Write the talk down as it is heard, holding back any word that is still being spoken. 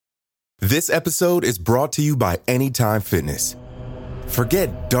This episode is brought to you by Anytime Fitness.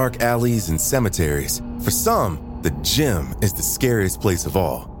 Forget dark alleys and cemeteries. For some, the gym is the scariest place of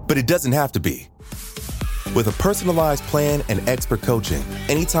all, but it doesn't have to be. With a personalized plan and expert coaching,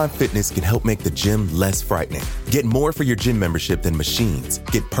 Anytime Fitness can help make the gym less frightening. Get more for your gym membership than machines.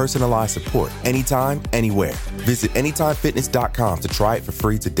 Get personalized support anytime, anywhere. Visit AnytimeFitness.com to try it for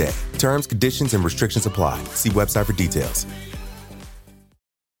free today. Terms, conditions, and restrictions apply. See website for details.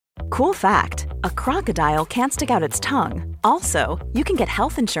 Cool fact, a crocodile can't stick out its tongue. Also, you can get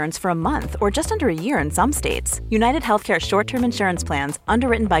health insurance for a month or just under a year in some states. United Healthcare short-term insurance plans,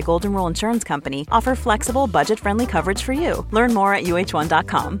 underwritten by Golden Rule Insurance Company, offer flexible, budget-friendly coverage for you. Learn more at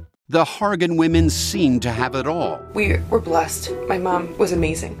UH1.com. The Hargan women seemed to have it all. We were blessed. My mom was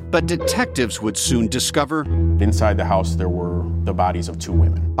amazing. But detectives would soon discover inside the house there were the bodies of 2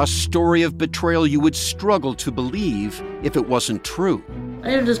 women. A story of betrayal you would struggle to believe if it wasn't true. I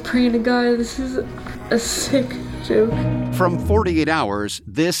am just praying to God, this is a sick joke. From 48 Hours,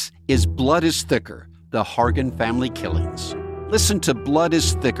 this is Blood is Thicker, the Hargan Family Killings. Listen to Blood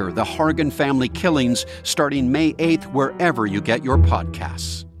is Thicker, the Hargan Family Killings, starting May 8th, wherever you get your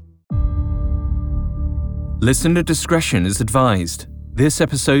podcasts. Listener discretion is advised. This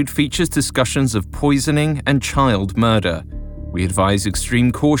episode features discussions of poisoning and child murder. We advise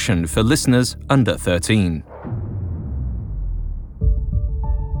extreme caution for listeners under 13.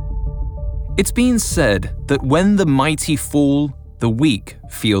 It's been said that when the mighty fall, the weak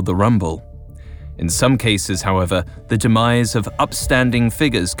feel the rumble. In some cases, however, the demise of upstanding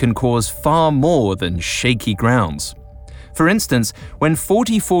figures can cause far more than shaky grounds. For instance, when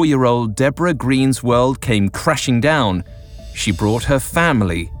 44-year-old Debora Green's world came crashing down, she brought her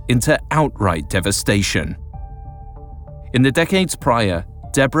family into outright devastation. In the decades prior,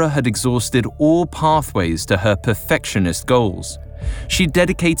 Debora had exhausted all pathways to her perfectionist goals. She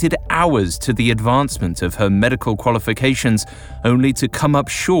dedicated hours to the advancement of her medical qualifications, only to come up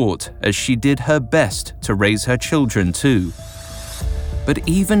short as she did her best to raise her children too. But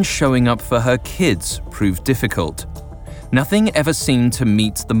even showing up for her kids proved difficult. Nothing ever seemed to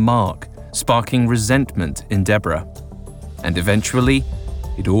meet the mark, sparking resentment in Debora. And eventually,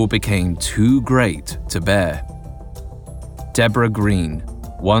 it all became too great to bear. Debora Green,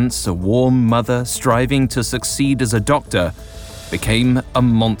 once a warm mother striving to succeed as a doctor, became a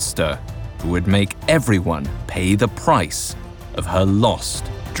monster who would make everyone pay the price of her lost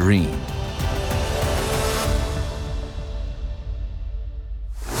dream.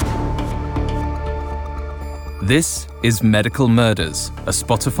 This is Medical Murders, a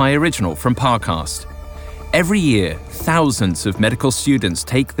Spotify original from Parcast. Every year, thousands of medical students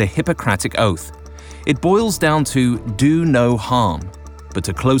take the Hippocratic Oath. It boils down to do no harm, but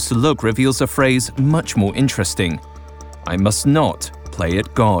a closer look reveals a phrase much more interesting. I must not play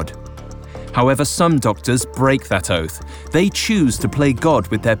at God. However, some doctors break that oath. They choose to play God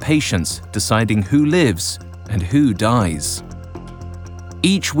with their patients, deciding who lives and who dies.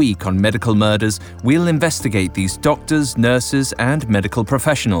 Each week on Medical Murders, we'll investigate these doctors, nurses, and medical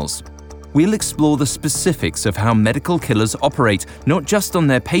professionals. We'll explore the specifics of how medical killers operate, not just on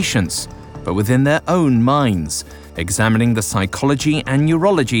their patients, but within their own minds, examining the psychology and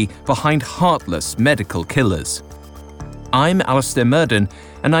neurology behind heartless medical killers. I'm Alistair Murden,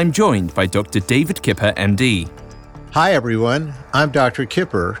 and I'm joined by Dr. David Kipper, MD. Hi everyone, I'm Dr.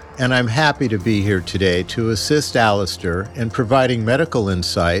 Kipper, and I'm happy to be here today to assist Alistair in providing medical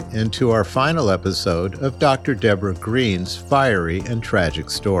insight into our final episode of Dr. Debora Green's fiery and tragic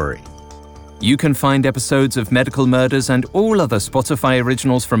story. You can find episodes of Medical Murders and all other Spotify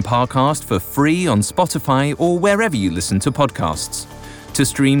originals from Parcast for free on Spotify or wherever you listen to podcasts. To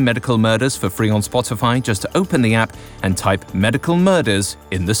stream Medical Murders for free on Spotify, just open the app and type Medical Murders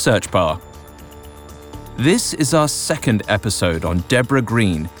in the search bar. This is our second episode on Debora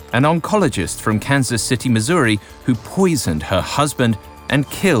Green, an oncologist from Kansas City, Missouri, who poisoned her husband and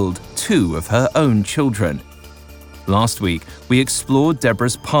killed 2 of her own children. Last week, we explored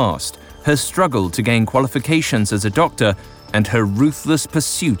Debora's past, her struggle to gain qualifications as a doctor, and her ruthless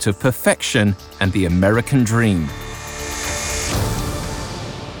pursuit of perfection and the American dream.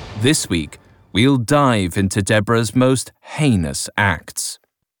 This week, we'll dive into Debora's most heinous acts.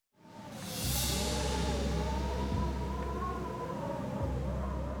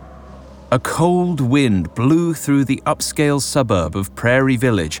 A cold wind blew through the upscale suburb of Prairie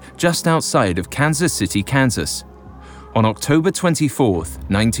Village, just outside of Kansas City, Kansas. On October 24th,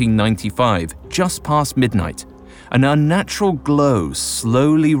 1995, just past midnight, an unnatural glow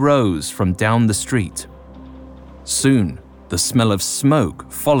slowly rose from down the street. Soon, the smell of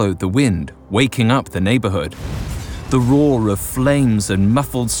smoke followed the wind, waking up the neighborhood. The roar of flames and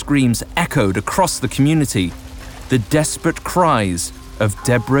muffled screams echoed across the community, the desperate cries of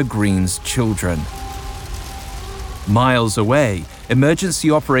Debora Green's children. Miles away, emergency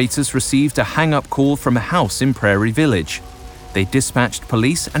operators received a hang-up call from a house in Prairie Village. They dispatched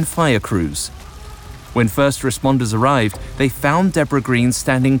police and fire crews. When first responders arrived, they found Debora Green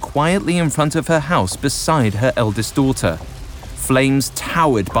standing quietly in front of her house beside her eldest daughter. Flames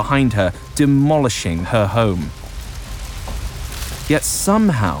towered behind her, demolishing her home. Yet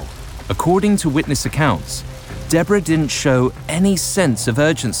somehow, according to witness accounts, Debora didn't show any sense of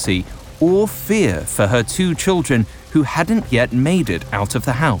urgency or fear for her two children who hadn't yet made it out of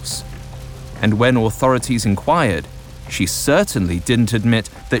the house. And when authorities inquired, she certainly didn't admit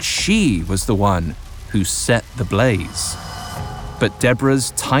that she was the one who set the blaze. But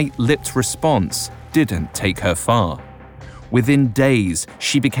Debora's tight-lipped response didn't take her far. Within days,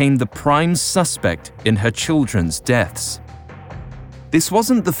 she became the prime suspect in her children's deaths. This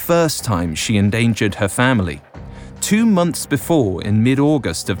wasn't the first time she endangered her family. 2 months before, in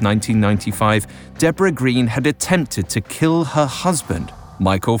mid-August of 1995, Debora Green had attempted to kill her husband,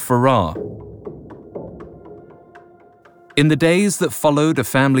 Michael Farrar. In the days that followed a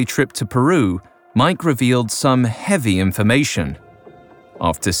family trip to Peru, Mike revealed some heavy information.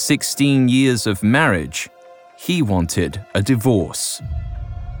 After 16 years of marriage, he wanted a divorce.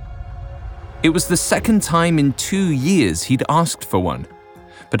 It was the second time in 2 years he'd asked for one.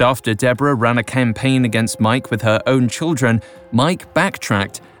 But after Debora ran a campaign against Mike with her own children, Mike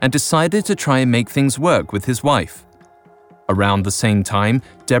backtracked and decided to try and make things work with his wife. Around the same time,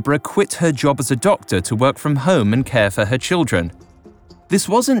 Debora quit her job as a doctor to work from home and care for her children. This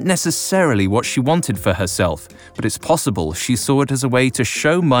wasn't necessarily what she wanted for herself, but it's possible she saw it as a way to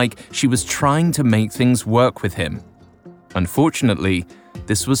show Mike she was trying to make things work with him. Unfortunately,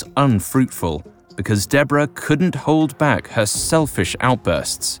 this was unfruitful because Debora couldn't hold back her selfish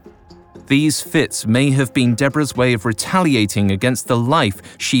outbursts. These fits may have been Debora's way of retaliating against the life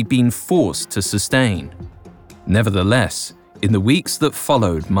she'd been forced to sustain. Nevertheless, in the weeks that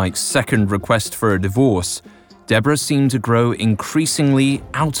followed Mike's second request for a divorce, Debora seemed to grow increasingly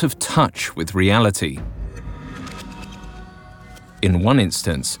out of touch with reality. In one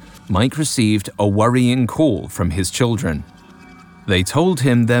instance, Mike received a worrying call from his children. They told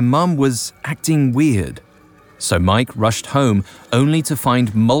him their mum was acting weird, so Mike rushed home only to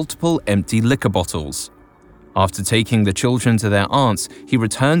find multiple empty liquor bottles. After taking the children to their aunts, he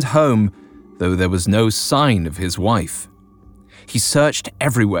returned home, though there was no sign of his wife. He searched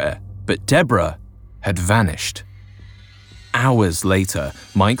everywhere, but Debora had vanished. Hours later,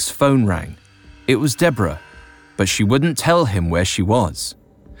 Mike's phone rang. It was Debora, but she wouldn't tell him where she was.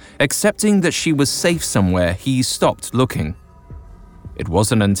 Accepting that she was safe somewhere, he stopped looking. It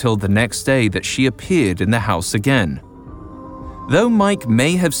wasn't until the next day that she appeared in the house again. Though Mike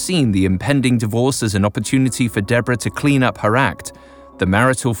may have seen the impending divorce as an opportunity for Debora to clean up her act, the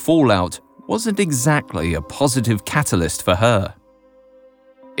marital fallout wasn't exactly a positive catalyst for her.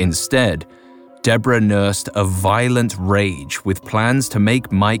 Instead, Debora nursed a violent rage with plans to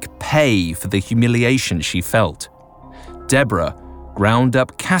make Mike pay for the humiliation she felt. Debora ground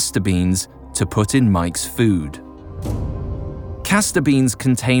up castor beans to put in Mike's food. Castor beans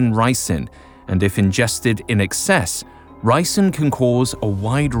contain ricin, and if ingested in excess, ricin can cause a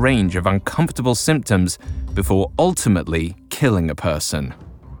wide range of uncomfortable symptoms before ultimately killing a person.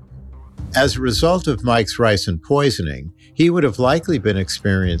 As a result of Mike's ricin poisoning, he would have likely been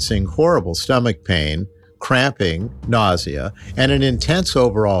experiencing horrible stomach pain, cramping, nausea, and an intense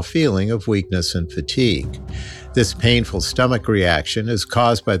overall feeling of weakness and fatigue. This painful stomach reaction is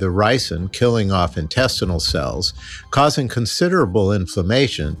caused by the ricin killing off intestinal cells, causing considerable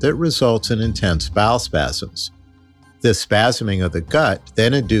inflammation that results in intense bowel spasms. This spasming of the gut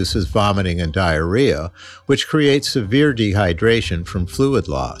then induces vomiting and diarrhea, which creates severe dehydration from fluid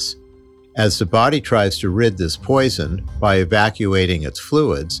loss. As the body tries to rid this poison by evacuating its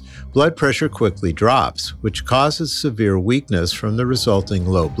fluids, blood pressure quickly drops, which causes severe weakness from the resulting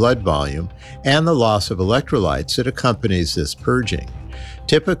low blood volume and the loss of electrolytes that accompanies this purging.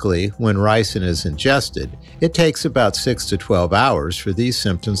 Typically, when ricin is ingested, it takes about 6 to 12 hours for these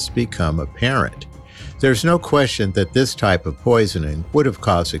symptoms to become apparent. There's no question that this type of poisoning would have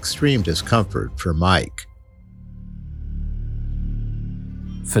caused extreme discomfort for Mike.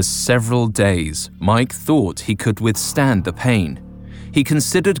 For several days, Mike thought he could withstand the pain. He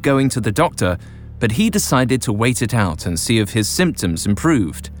considered going to the doctor, but he decided to wait it out and see if his symptoms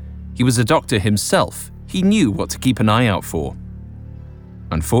improved. He was a doctor himself. He knew what to keep an eye out for.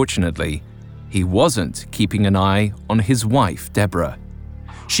 Unfortunately, he wasn't keeping an eye on his wife, Debora.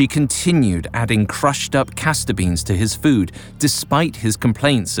 She continued adding crushed-up castor beans to his food despite his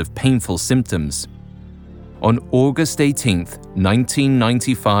complaints of painful symptoms. On August 18,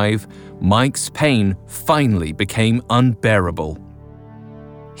 1995, Mike's pain finally became unbearable.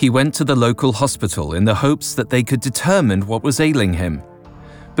 He went to the local hospital in the hopes that they could determine what was ailing him.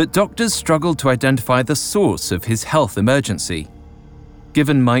 But doctors struggled to identify the source of his health emergency.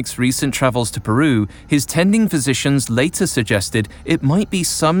 Given Mike's recent travels to Peru, his tending physicians later suggested it might be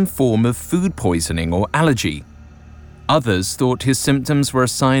some form of food poisoning or allergy. Others thought his symptoms were a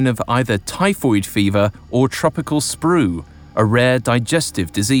sign of either typhoid fever or tropical sprue, a rare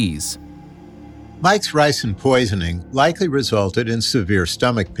digestive disease. Mike's ricin poisoning likely resulted in severe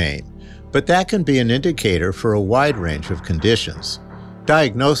stomach pain, but that can be an indicator for a wide range of conditions.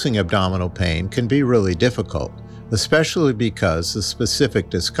 Diagnosing abdominal pain can be really difficult, especially because the specific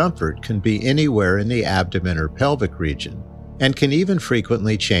discomfort can be anywhere in the abdomen or pelvic region, and can even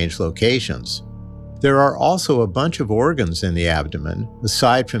frequently change locations. There are also a bunch of organs in the abdomen,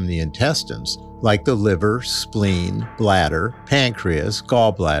 aside from the intestines, like the liver, spleen, bladder, pancreas,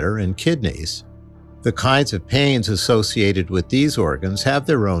 gallbladder, and kidneys. The kinds of pains associated with these organs have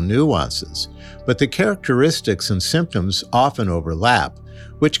their own nuances, but the characteristics and symptoms often overlap,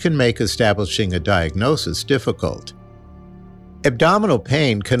 which can make establishing a diagnosis difficult. Abdominal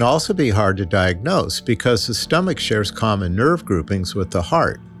pain can also be hard to diagnose because the stomach shares common nerve groupings with the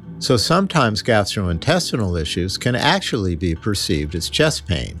heart, so sometimes gastrointestinal issues can actually be perceived as chest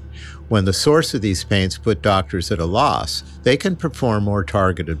pain. When the source of these pains put doctors at a loss, they can perform more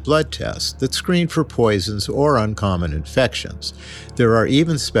targeted blood tests that screen for poisons or uncommon infections. There are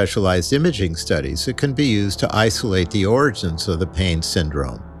even specialized imaging studies that can be used to isolate the origins of the pain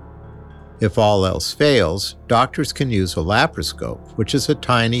syndrome. If all else fails, doctors can use a laparoscope, which is a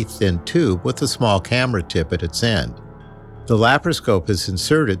tiny, thin tube with a small camera tip at its end. The laparoscope is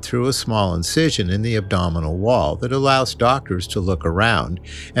inserted through a small incision in the abdominal wall that allows doctors to look around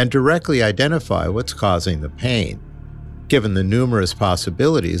and directly identify what's causing the pain. Given the numerous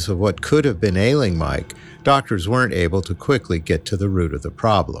possibilities of what could have been ailing Mike, doctors weren't able to quickly get to the root of the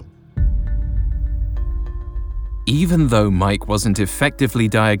problem. Even though Mike wasn't effectively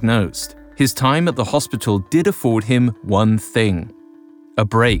diagnosed, his time at the hospital did afford him one thing: a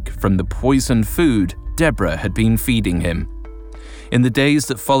break from the poisoned food Debora had been feeding him. In the days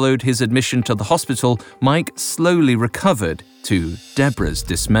that followed his admission to the hospital, Mike slowly recovered, to Debora's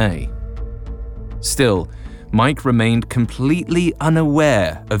dismay. Still, Mike remained completely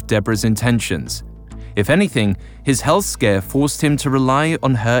unaware of Debora's intentions. If anything, his health scare forced him to rely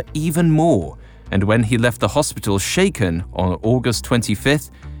on her even more, and when he left the hospital shaken on August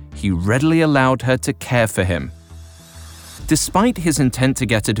 25th, he readily allowed her to care for him. Despite his intent to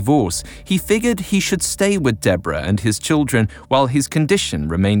get a divorce, he figured he should stay with Debora and his children while his condition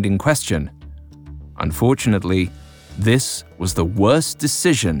remained in question. Unfortunately, this was the worst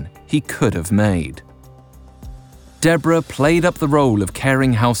decision he could have made. Debora played up the role of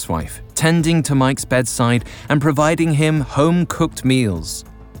caring housewife, tending to Mike's bedside and providing him home-cooked meals.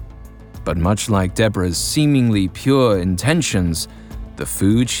 But much like Debora's seemingly pure intentions, the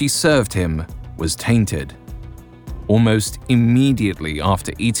food she served him was tainted. Almost immediately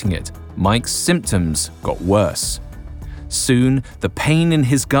after eating it, Mike's symptoms got worse. Soon, the pain in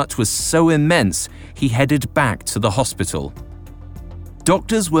his gut was so immense, he headed back to the hospital.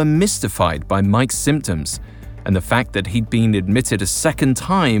 Doctors were mystified by Mike's symptoms, and the fact that he'd been admitted a second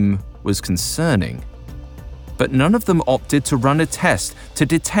time was concerning. But none of them opted to run a test to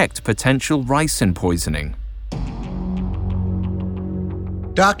detect potential ricin poisoning.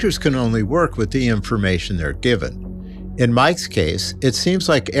 Doctors can only work with the information they're given. In Mike's case, it seems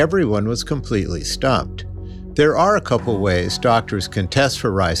like everyone was completely stumped. There are a couple ways doctors can test for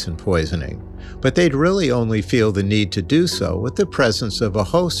ricin poisoning, but they'd really only feel the need to do so with the presence of a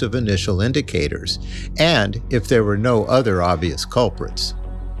host of initial indicators, and if there were no other obvious culprits.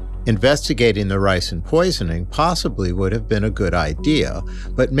 Investigating the ricin poisoning possibly would have been a good idea,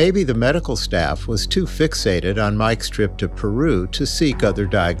 but maybe the medical staff was too fixated on Mike's trip to Peru to seek other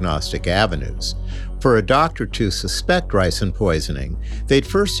diagnostic avenues. For a doctor to suspect ricin poisoning, they'd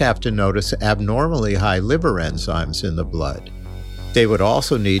first have to notice abnormally high liver enzymes in the blood. They would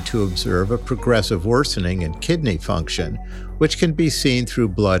also need to observe a progressive worsening in kidney function, which can be seen through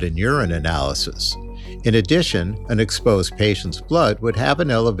blood and urine analysis. In addition, an exposed patient's blood would have an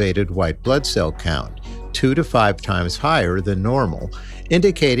elevated white blood cell count, 2 to 5 times higher than normal,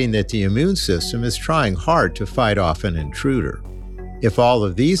 indicating that the immune system is trying hard to fight off an intruder. If all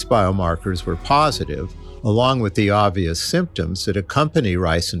of these biomarkers were positive, along with the obvious symptoms that accompany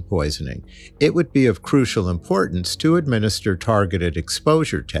ricin poisoning, it would be of crucial importance to administer targeted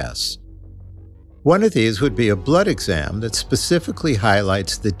exposure tests. One of these would be a blood exam that specifically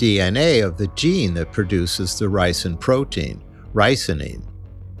highlights the DNA of the gene that produces the ricin protein, ricinine.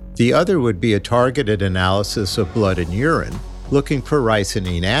 The other would be a targeted analysis of blood and urine, looking for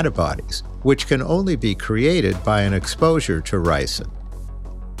ricinine antibodies, which can only be created by an exposure to ricin.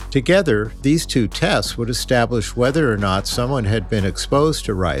 Together, these two tests would establish whether or not someone had been exposed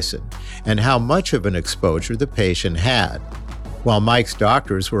to ricin and how much of an exposure the patient had. While Mike's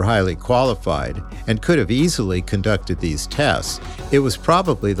doctors were highly qualified and could have easily conducted these tests, it was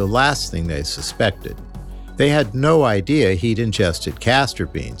probably the last thing they suspected. They had no idea he'd ingested castor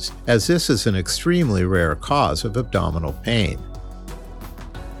beans, as this is an extremely rare cause of abdominal pain.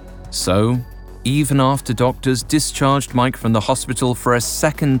 So, even after doctors discharged Mike from the hospital for a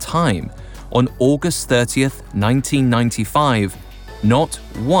second time, on August 30th, 1995, not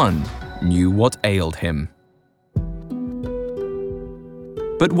one knew what ailed him.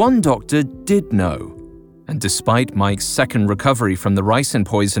 But one doctor did know, and despite Mike's second recovery from the ricin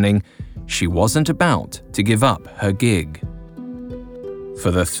poisoning, she wasn't about to give up her gig.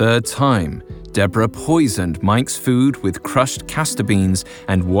 For the third time, Debora poisoned Mike's food with crushed castor beans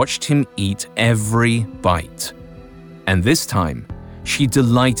and watched him eat every bite. And this time, she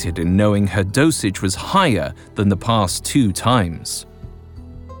delighted in knowing her dosage was higher than the past 2 times.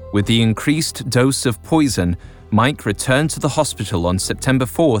 With the increased dose of poison, Mike returned to the hospital on September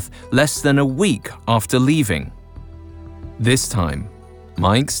 4th, less than a week after leaving. This time,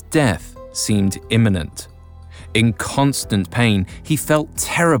 Mike's death seemed imminent. In constant pain, he felt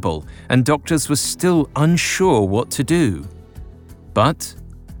terrible, and doctors were still unsure what to do. But,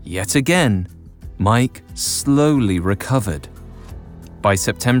 yet again, Mike slowly recovered. By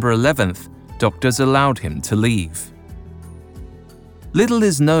September 11th, doctors allowed him to leave. Little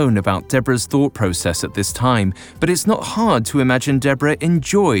is known about Debora's thought process at this time, but it's not hard to imagine Debora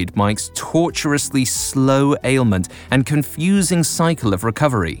enjoyed Mike's torturously slow ailment and confusing cycle of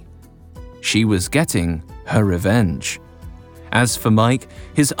recovery. She was getting her revenge. As for Mike,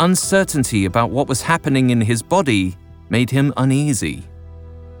 his uncertainty about what was happening in his body made him uneasy.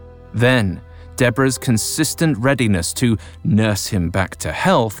 Then, Debora's consistent readiness to nurse him back to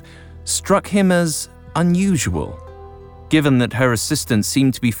health struck him as unusual. Given that her assistance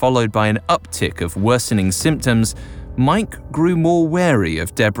seemed to be followed by an uptick of worsening symptoms, Mike grew more wary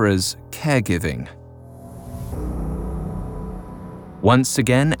of Debora's caregiving. Once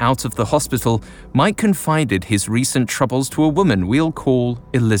again out of the hospital, Mike confided his recent troubles to a woman we'll call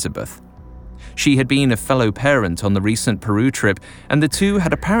Elizabeth. She had been a fellow parent on the recent Peru trip, and the two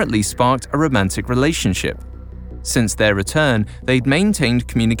had apparently sparked a romantic relationship. Since their return, they'd maintained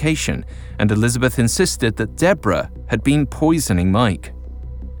communication, and Elizabeth insisted that Debora had been poisoning Mike.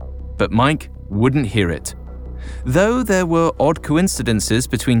 But Mike wouldn't hear it. Though there were odd coincidences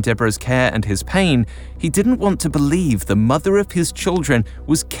between Debora's care and his pain, he didn't want to believe the mother of his children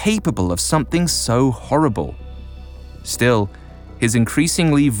was capable of something so horrible. Still, his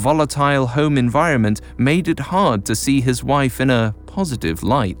increasingly volatile home environment made it hard to see his wife in a positive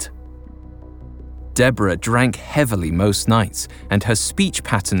light. Debora drank heavily most nights, and her speech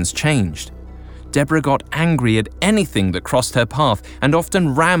patterns changed. Debora got angry at anything that crossed her path and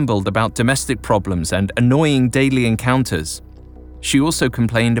often rambled about domestic problems and annoying daily encounters. She also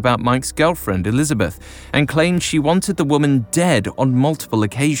complained about Mike's girlfriend, Elizabeth, and claimed she wanted the woman dead on multiple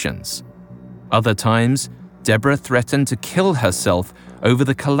occasions. Other times, Debora threatened to kill herself over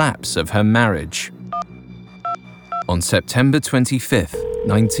the collapse of her marriage. On September 25,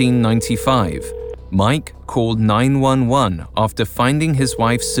 1995, Mike called 911 after finding his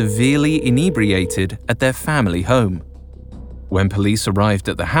wife severely inebriated at their family home. When police arrived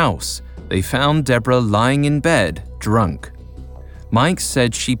at the house, they found Debora lying in bed, drunk. Mike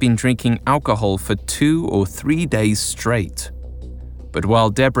said she'd been drinking alcohol for 2 or 3 days straight. But while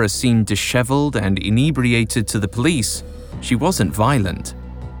Debora seemed disheveled and inebriated to the police, she wasn't violent.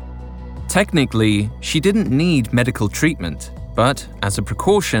 Technically, she didn't need medical treatment, but as a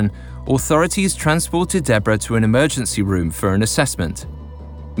precaution, authorities transported Debora to an emergency room for an assessment.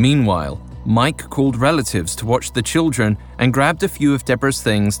 Meanwhile, Mike called relatives to watch the children and grabbed a few of Debora's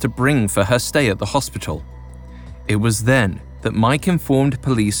things to bring for her stay at the hospital. It was then that Mike informed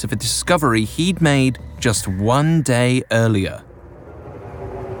police of a discovery he'd made just 1 day earlier.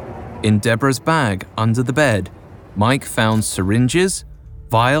 In Debora's bag under the bed, Mike found syringes,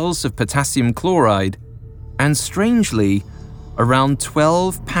 vials of potassium chloride, and strangely, around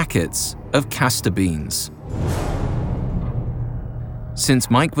 12 packets of castor beans.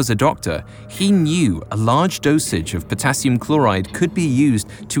 Since Mike was a doctor, he knew a large dosage of potassium chloride could be used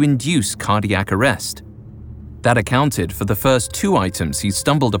to induce cardiac arrest. That accounted for the first 2 items he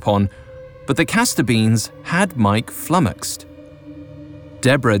stumbled upon, but the castor beans had Mike flummoxed.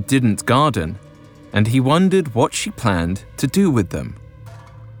 Debora didn't garden, and he wondered what she planned to do with them.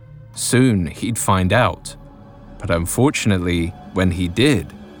 Soon he'd find out, but unfortunately, when he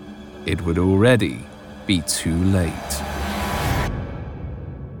did, it would already be too late.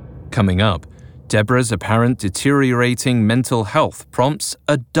 Coming up, Debora's apparent deteriorating mental health prompts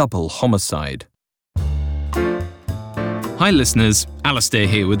a double homicide. Hi listeners, Alistair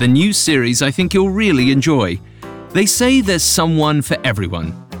here with a new series I think you'll really enjoy. They say there's someone for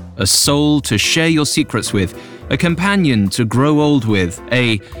everyone. A soul to share your secrets with, a companion to grow old with,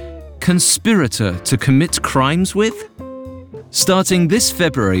 a conspirator to commit crimes with? Starting this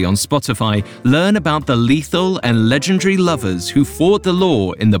February on Spotify, learn about the lethal and legendary lovers who fought the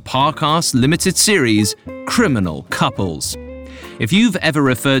law in the Parcast limited series, Criminal Couples. If you've ever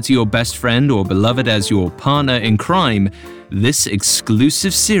referred to your best friend or beloved as your partner in crime, this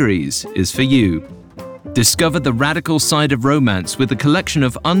exclusive series is for you. Discover the radical side of romance with a collection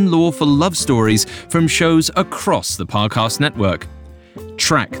of unlawful love stories from shows across the Parcast network.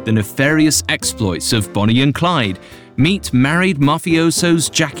 Track the nefarious exploits of Bonnie and Clyde, meet married mafiosos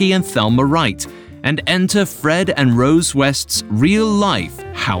Jackie and Thelma Wright, and enter Fred and Rose West's real-life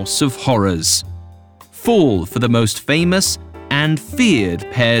House of Horrors. Fall for the most famous and feared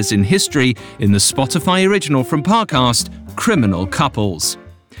pairs in history in the Spotify original from Parcast, Criminal Couples.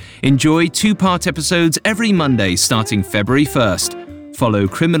 Enjoy 2-part episodes every Monday starting February 1st. Follow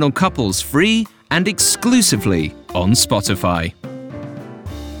Criminal Couples free and exclusively on Spotify.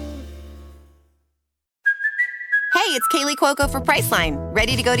 Hey, it's Kaylee Cuoco for Priceline.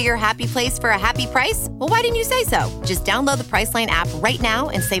 Ready to go to your happy place for a happy price? Well, why didn't you say so? Just download the Priceline app right now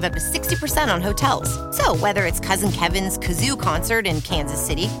and save up to 60% on hotels. So whether it's Cousin Kevin's Kazoo Concert in Kansas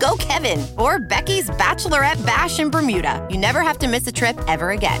City, go Kevin, or Becky's Bachelorette Bash in Bermuda, you never have to miss a trip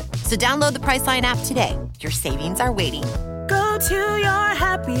ever again. So download the Priceline app today. Your savings are waiting. Go to your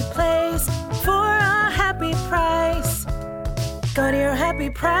happy place for a happy price. Go to your happy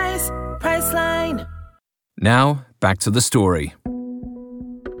price, Priceline. Now, back to the story.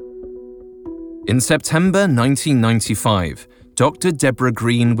 In September 1995, Dr. Debora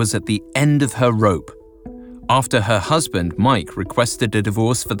Green was at the end of her rope. After her husband, Mike, requested a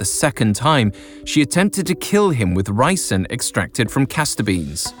divorce for the second time, she attempted to kill him with ricin extracted from castor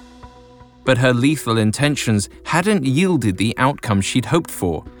beans. But her lethal intentions hadn't yielded the outcome she'd hoped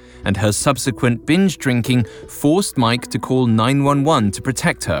for, and her subsequent binge drinking forced Mike to call 911 to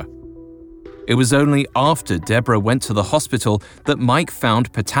protect her. It was only after Debora went to the hospital that Mike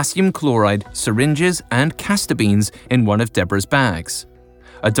found potassium chloride, syringes, and castor beans in one of Debora's bags.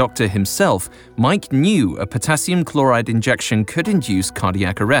 A doctor himself, Mike knew a potassium chloride injection could induce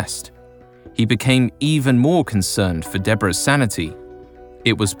cardiac arrest. He became even more concerned for Debora's sanity.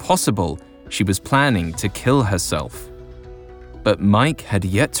 It was possible she was planning to kill herself. But Mike had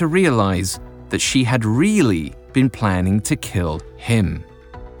yet to realize that she had really been planning to kill him.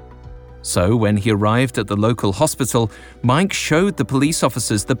 So when he arrived at the local hospital, Mike showed the police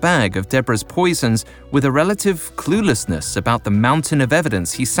officers the bag of Debora's poisons with a relative cluelessness about the mountain of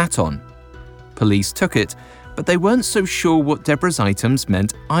evidence he sat on. Police took it, but they weren't so sure what Debora's items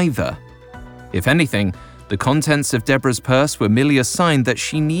meant either. If anything, the contents of Debora's purse were merely a sign that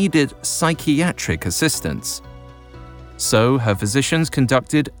she needed psychiatric assistance. So her physicians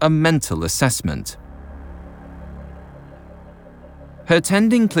conducted a mental assessment. Her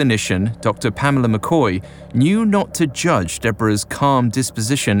tending clinician, Dr. Pamela McCoy, knew not to judge Debora's calm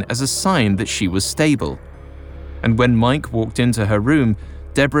disposition as a sign that she was stable. And when Mike walked into her room,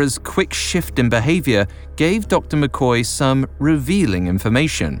 Debora's quick shift in behavior gave Dr. McCoy some revealing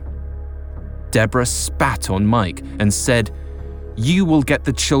information. Debora spat on Mike and said, "You will get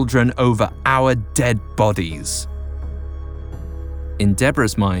the children over our dead bodies." In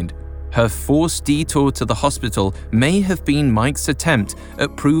Debora's mind, her forced detour to the hospital may have been Mike's attempt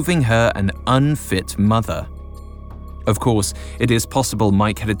at proving her an unfit mother. Of course, it is possible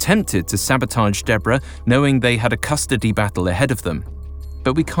Mike had attempted to sabotage Debora, knowing they had a custody battle ahead of them.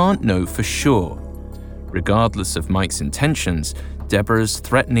 But we can't know for sure. Regardless of Mike's intentions, Debora's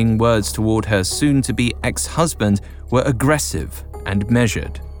threatening words toward her soon-to-be ex-husband were aggressive and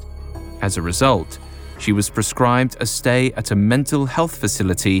measured. As a result, she was prescribed a stay at a mental health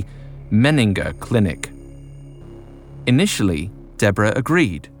facility, Menninger Clinic. Initially, Debora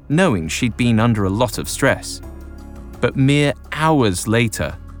agreed, knowing she'd been under a lot of stress. But mere hours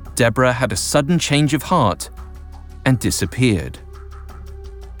later, Debora had a sudden change of heart and disappeared.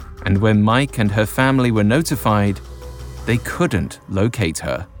 And when Mike and her family were notified, they couldn't locate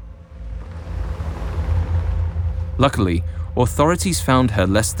her. Luckily, authorities found her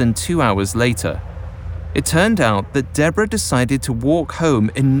less than 2 hours later. It turned out that Debora decided to walk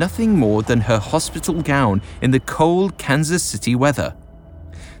home in nothing more than her hospital gown in the cold Kansas City weather.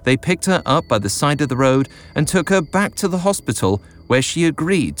 They picked her up by the side of the road and took her back to the hospital, where she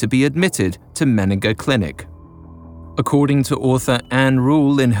agreed to be admitted to Menninger Clinic. According to author Anne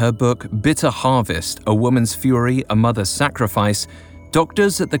Rule in her book Bitter Harvest, A Woman's Fury, A Mother's Sacrifice,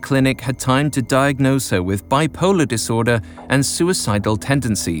 doctors at the clinic had time to diagnose her with bipolar disorder and suicidal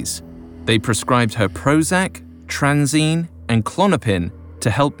tendencies. They prescribed her Prozac, Transine, and Klonopin to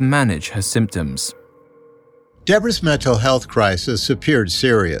help manage her symptoms. Debora's mental health crisis appeared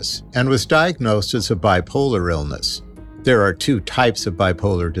serious and was diagnosed as a bipolar illness. There are 2 types of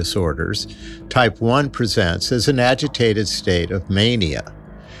bipolar disorders. Type 1 presents as an agitated state of mania.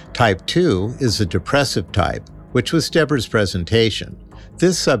 Type 2 is a depressive type, which was Debora's presentation.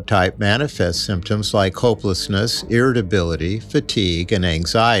 This subtype manifests symptoms like hopelessness, irritability, fatigue, and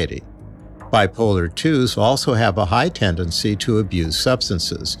anxiety. Bipolar 2s also have a high tendency to abuse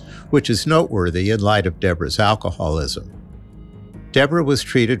substances, which is noteworthy in light of Debora's alcoholism. Debora was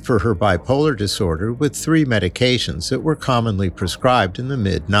treated for her bipolar disorder with 3 medications that were commonly prescribed in the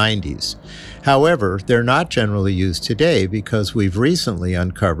mid-90s. However, they're not generally used today because we've recently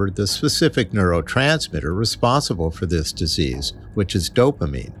uncovered the specific neurotransmitter responsible for this disease, which is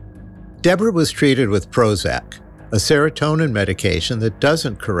dopamine. Debora was treated with Prozac, a serotonin medication that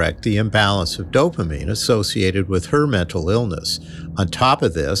doesn't correct the imbalance of dopamine associated with her mental illness. On top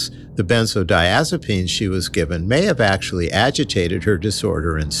of this, the benzodiazepines she was given may have actually agitated her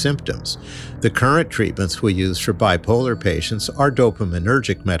disorder and symptoms. The current treatments we use for bipolar patients are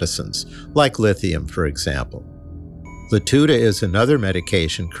dopaminergic medicines, like lithium, for example. Latuda is another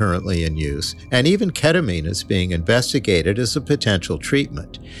medication currently in use, and even ketamine is being investigated as a potential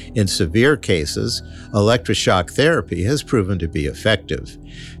treatment. In severe cases, electroshock therapy has proven to be effective.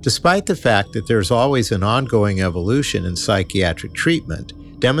 Despite the fact that there's always an ongoing evolution in psychiatric treatment,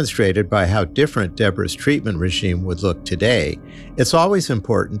 demonstrated by how different Debora's treatment regime would look today, it's always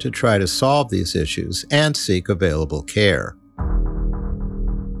important to try to solve these issues and seek available care.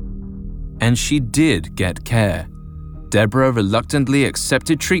 And she did get care. Debora reluctantly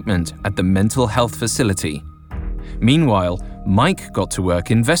accepted treatment at the mental health facility. Meanwhile, Mike got to work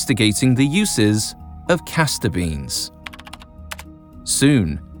investigating the uses of castor beans.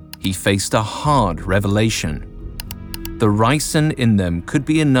 Soon, he faced a hard revelation. The ricin in them could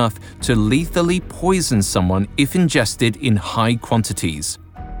be enough to lethally poison someone if ingested in high quantities.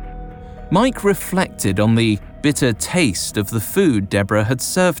 Mike reflected on the bitter taste of the food Debora had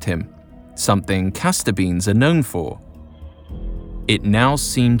served him, something castor beans are known for. It now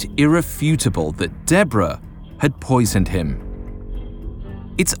seemed irrefutable that Debora had poisoned him.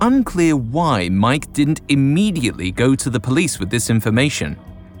 It's unclear why Mike didn't immediately go to the police with this information.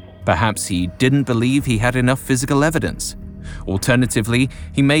 Perhaps he didn't believe he had enough physical evidence. Alternatively,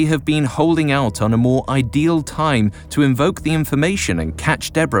 he may have been holding out on a more ideal time to invoke the information and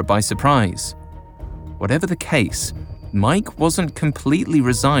catch Debora by surprise. Whatever the case, Mike wasn't completely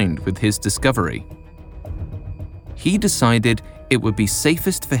resigned with his discovery. He decided it would be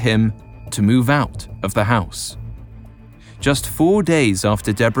safest for him to move out of the house. Just 4 days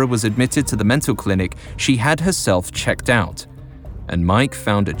after Debora was admitted to the mental clinic, she had herself checked out, and Mike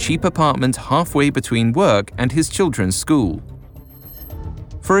found a cheap apartment halfway between work and his children's school.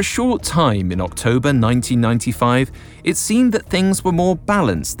 For a short time in October 1995, it seemed that things were more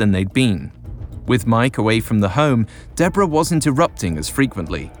balanced than they'd been. With Mike away from the home, Debora wasn't erupting as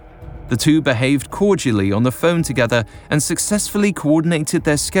frequently. The two behaved cordially on the phone together and successfully coordinated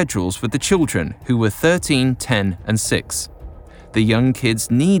their schedules with the children, who were 13, 10, and 6. The young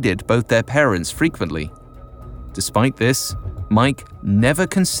kids needed both their parents frequently. Despite this, Mike never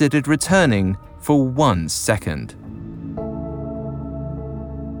considered returning for 1 second.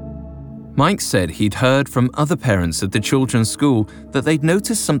 Mike said he'd heard from other parents at the children's school that they'd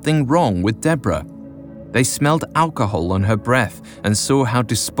noticed something wrong with Debora. They smelled alcohol on her breath and saw how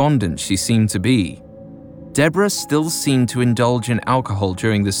despondent she seemed to be. Debora still seemed to indulge in alcohol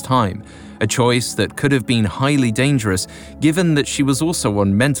during this time, a choice that could have been highly dangerous given that she was also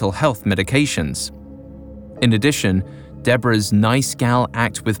on mental health medications. In addition, Debora's nice gal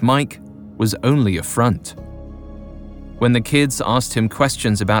act with Mike was only a front. When the kids asked him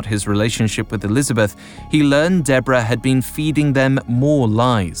questions about his relationship with Elizabeth, he learned Debora had been feeding them more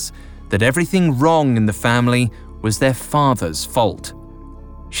lies, that everything wrong in the family was their father's fault.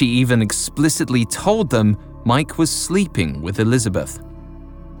 She even explicitly told them Mike was sleeping with Elizabeth.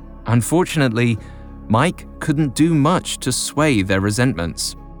 Unfortunately, Mike couldn't do much to sway their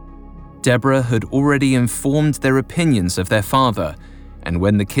resentments. Debora had already informed their opinions of their father, and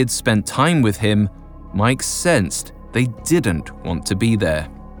when the kids spent time with him, Mike sensed they didn't want to be there.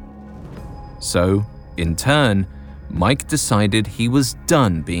 So, in turn, Mike decided he was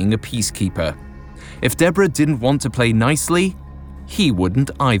done being a peacekeeper. If Debora didn't want to play nicely, he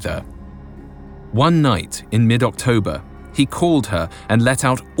wouldn't either. One night in mid-October, he called her and let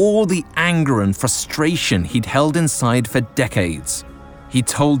out all the anger and frustration he'd held inside for decades. He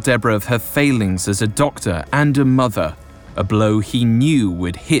told Debora of her failings as a doctor and a mother, a blow he knew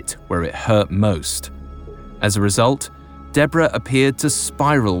would hit where it hurt most. As a result, Debora appeared to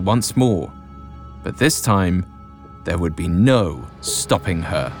spiral once more, but this time, there would be no stopping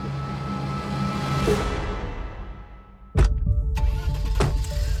her.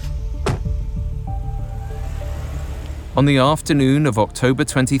 On the afternoon of October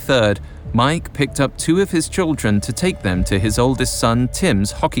 23rd, Mike picked up two of his children to take them to his oldest son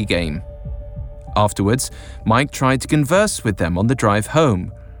Tim's hockey game. Afterwards, Mike tried to converse with them on the drive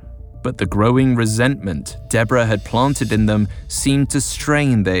home, but the growing resentment Debora had planted in them seemed to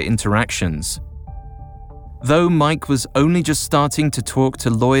strain their interactions. Though Mike was only just starting to talk to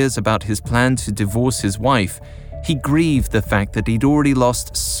lawyers about his plan to divorce his wife, he grieved the fact that he'd already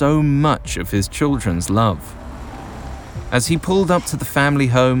lost so much of his children's love. As he pulled up to the family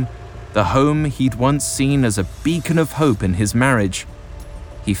home, the home he'd once seen as a beacon of hope in his marriage,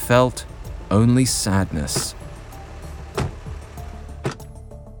 he felt only sadness.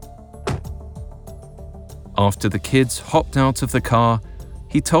 After the kids hopped out of the car,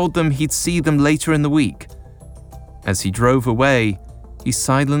 he told them he'd see them later in the week. As he drove away, he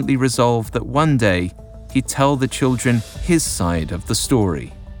silently resolved that one day he'd tell the children his side of the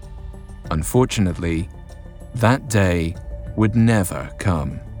story. Unfortunately, that day would never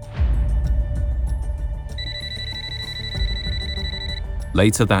come.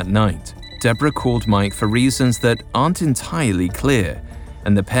 Later that night, Debora called Mike for reasons that aren't entirely clear,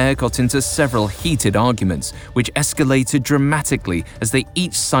 and the pair got into several heated arguments, which escalated dramatically as they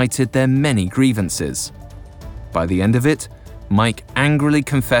each cited their many grievances. By the end of it, Mike angrily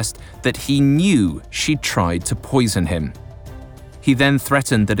confessed that he knew she'd tried to poison him. He then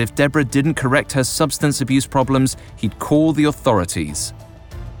threatened that if Debora didn't correct her substance abuse problems, he'd call the authorities.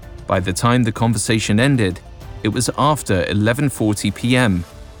 By the time the conversation ended, it was after 11:40 p.m.,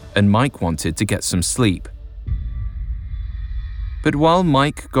 and Mike wanted to get some sleep. But while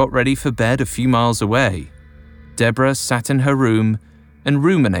Mike got ready for bed a few miles away, Debora sat in her room and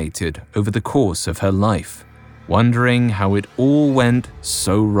ruminated over the course of her life, wondering how it all went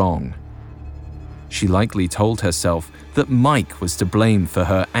so wrong. She likely told herself that Mike was to blame for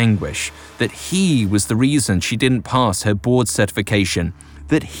her anguish, that he was the reason she didn't pass her board certification,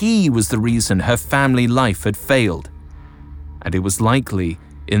 that he was the reason her family life had failed. And it was likely,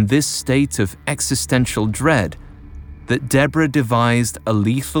 in this state of existential dread, that Debora devised a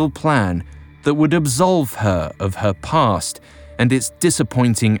lethal plan that would absolve her of her past and its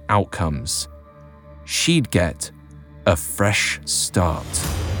disappointing outcomes. She'd get a fresh start.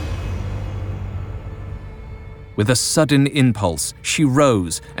 With a sudden impulse, she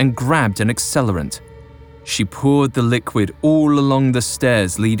rose and grabbed an accelerant. She poured the liquid all along the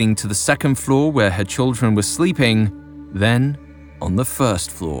stairs leading to the second floor where her children were sleeping, then on the first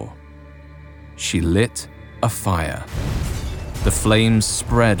floor. She lit a fire. The flames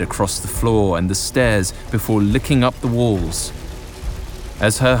spread across the floor and the stairs before licking up the walls.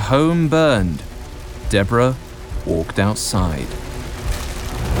 As her home burned, Debora walked outside.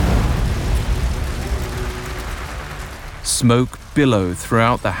 Smoke billowed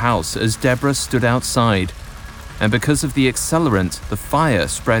throughout the house as Debora stood outside, and because of the accelerant, the fire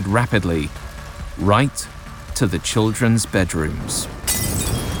spread rapidly, right to the children's bedrooms.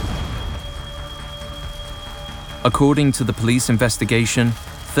 According to the police investigation,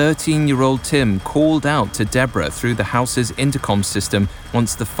 13-year-old Tim called out to Debora through the house's intercom system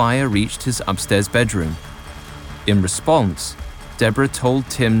once the fire reached his upstairs bedroom. In response, Debora told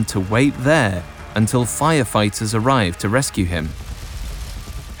Tim to wait there until firefighters arrived to rescue him.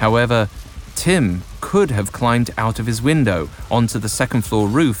 However, Tim could have climbed out of his window onto the second-floor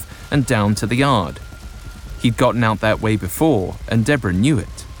roof and down to the yard. He'd gotten out that way before, and Debora knew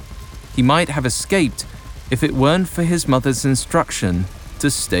it. He might have escaped if it weren't for his mother's instruction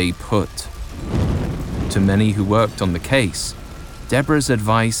to stay put. To many who worked on the case, Debora's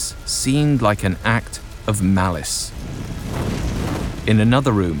advice seemed like an act of malice. In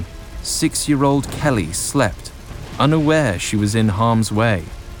another room, 6-year-old Kelly slept, unaware she was in harm's way.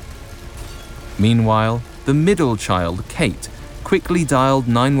 Meanwhile, the middle child, Kate, quickly dialed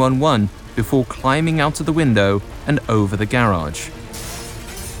 911 before climbing out of the window and over the garage.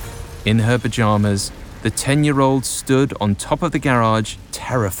 In her pajamas, the 10-year-old stood on top of the garage,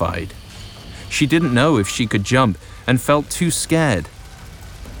 terrified. She didn't know if she could jump and felt too scared.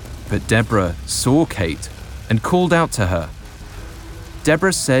 But Debora saw Kate and called out to her.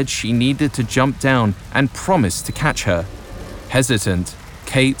 Debora said she needed to jump down and promised to catch her. Hesitant,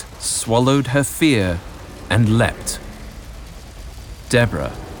 Kate swallowed her fear and leapt.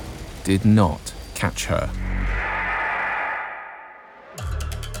 Debora did not catch her.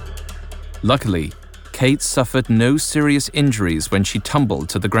 Luckily, Kate suffered no serious injuries when she tumbled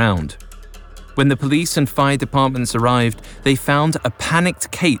to the ground. When the police and fire departments arrived, they found a panicked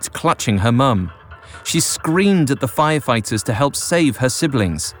Kate clutching her mum. She screamed at the firefighters to help save her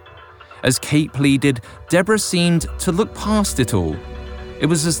siblings. As Kate pleaded, Debora seemed to look past it all. It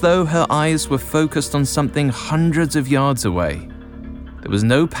was as though her eyes were focused on something hundreds of yards away. There was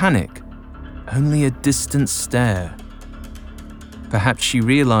no panic, only a distant stare. Perhaps she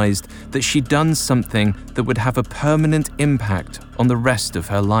realized that she'd done something that would have a permanent impact on the rest of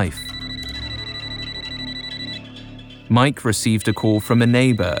her life. Mike received a call from a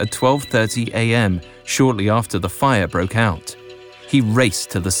neighbor at 12:30 a.m. shortly after the fire broke out. He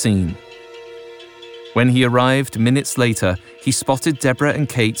raced to the scene. When he arrived minutes later, he spotted Debora and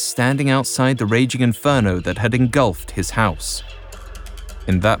Kate standing outside the raging inferno that had engulfed his house.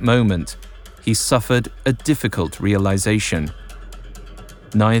 In that moment, he suffered a difficult realization.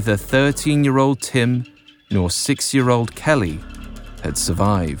 Neither 13-year-old Tim nor 6-year-old Kelly had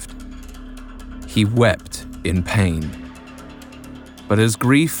survived. He wept in pain. But as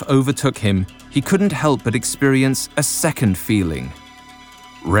grief overtook him, he couldn't help but experience a second feeling: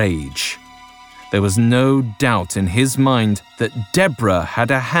 rage. There was no doubt in his mind that Debora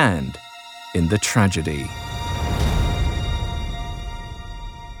had a hand in the tragedy.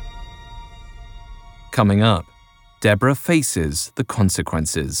 Coming up, Debora faces the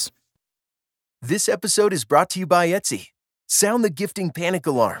consequences. This episode is brought to you by Etsy. Sound the gifting panic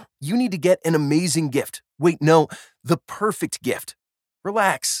alarm. You need to get an amazing gift. Wait, no, the perfect gift.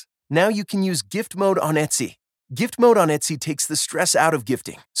 Relax. Now you can use gift mode on Etsy. Gift mode on Etsy takes the stress out of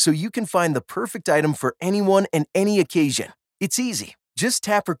gifting, so you can find the perfect item for anyone and any occasion. It's easy. Just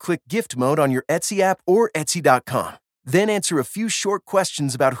tap or click gift mode on your Etsy app or Etsy.com. Then answer a few short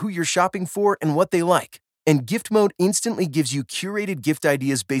questions about who you're shopping for and what they like. And gift mode instantly gives you curated gift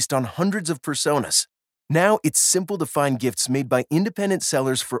ideas based on hundreds of personas. Now it's simple to find gifts made by independent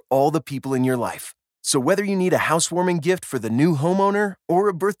sellers for all the people in your life. So whether you need a housewarming gift for the new homeowner or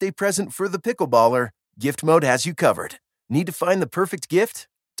a birthday present for the pickleballer, Gift Mode has you covered. Need to find the perfect gift?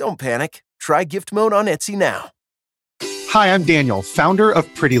 Don't panic. Try Gift Mode on Etsy now. Hi, I'm Daniel, founder of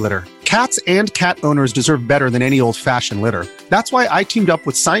Pretty Litter. Cats and cat owners deserve better than any old-fashioned litter. That's why I teamed up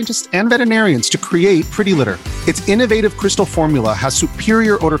with scientists and veterinarians to create Pretty Litter. Its innovative crystal formula has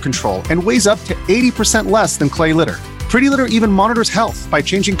superior odor control and weighs up to 80% less than clay litter. Pretty Litter even monitors health by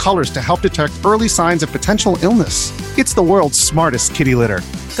changing colors to help detect early signs of potential illness. It's the world's smartest kitty litter.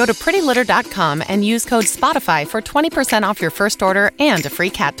 Go to prettylitter.com and use code SPOTIFY for 20% off your first order and a free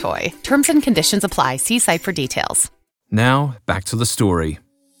cat toy. Terms and conditions apply. See site for details. Now, back to the story.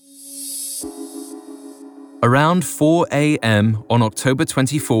 Around 4 a.m. on October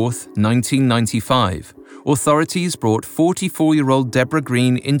 24th, 1995, authorities brought 44-year-old Debora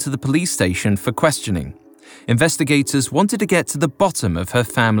Green into the police station for questioning. Investigators wanted to get to the bottom of her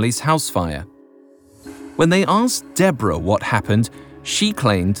family's house fire. When they asked Debora what happened, she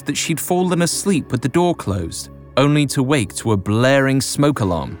claimed that she'd fallen asleep with the door closed, only to wake to a blaring smoke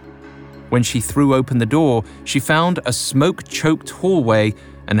alarm. When she threw open the door, she found a smoke-choked hallway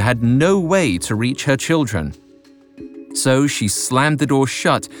and had no way to reach her children. So she slammed the door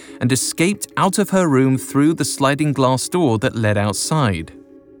shut and escaped out of her room through the sliding glass door that led outside.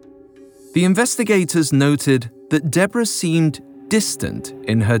 The investigators noted that Debora seemed distant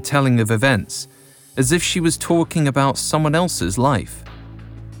in her telling of events, as if she was talking about someone else's life.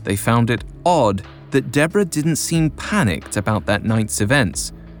 They found it odd that Debora didn't seem panicked about that night's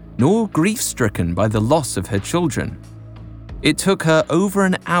events, nor grief-stricken by the loss of her children. It took her over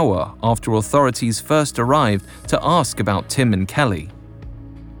an hour after authorities first arrived to ask about Tim and Kelly.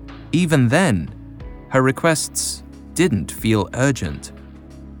 Even then, her requests didn't feel urgent.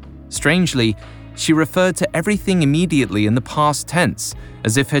 Strangely, she referred to everything immediately in the past tense,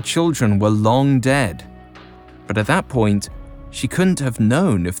 as if her children were long dead. But at that point, she couldn't have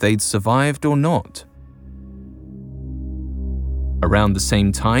known if they'd survived or not. Around the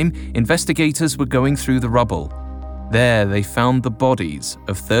same time, investigators were going through the rubble. There, they found the bodies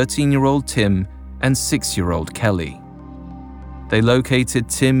of 13-year-old Tim and 6-year-old Kelly. They located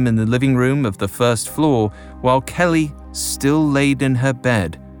Tim in the living room of the first floor, while Kelly still laid in her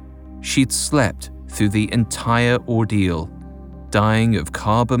bed. She'd slept through the entire ordeal, dying of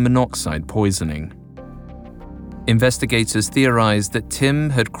carbon monoxide poisoning. Investigators theorized that Tim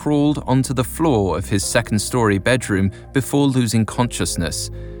had crawled onto the floor of his second-story bedroom before losing consciousness,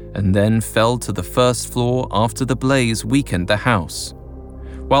 and then fell to the first floor after the blaze weakened the house.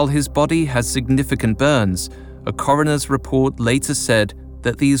 While his body has significant burns, a coroner's report later said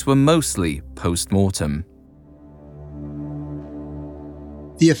that these were mostly post-mortem.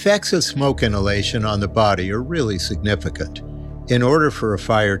 The effects of smoke inhalation on the body are really significant. In order for a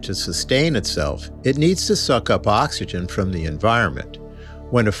fire to sustain itself, it needs to suck up oxygen from the environment.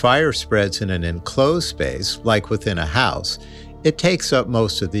 When a fire spreads in an enclosed space, like within a house, it takes up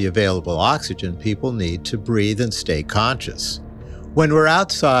most of the available oxygen people need to breathe and stay conscious. When we're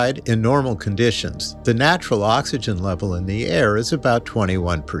outside in normal conditions, the natural oxygen level in the air is about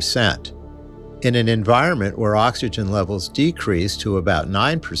 21%. In an environment where oxygen levels decrease to about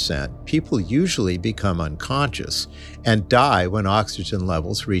 9%, people usually become unconscious and die when oxygen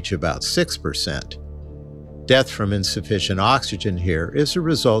levels reach about 6%. Death from insufficient oxygen here is a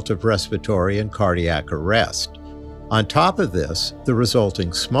result of respiratory and cardiac arrest. On top of this, the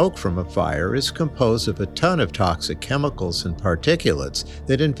resulting smoke from a fire is composed of a ton of toxic chemicals and particulates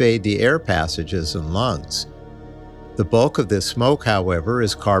that invade the air passages and lungs. The bulk of this smoke, however,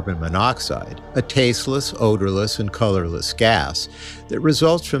 is carbon monoxide, a tasteless, odorless, and colorless gas that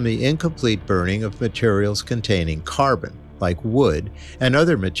results from the incomplete burning of materials containing carbon, like wood and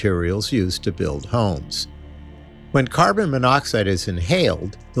other materials used to build homes. When carbon monoxide is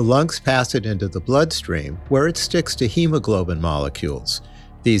inhaled, the lungs pass it into the bloodstream, where it sticks to hemoglobin molecules.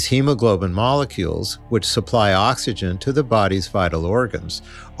 These hemoglobin molecules, which supply oxygen to the body's vital organs,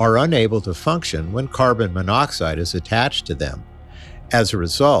 are unable to function when carbon monoxide is attached to them. As a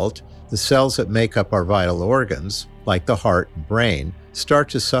result, the cells that make up our vital organs, like the heart and brain, start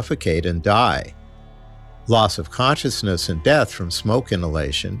to suffocate and die. Loss of consciousness and death from smoke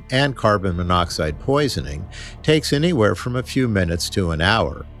inhalation and carbon monoxide poisoning takes anywhere from a few minutes to an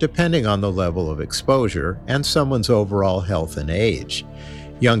hour, depending on the level of exposure and someone's overall health and age.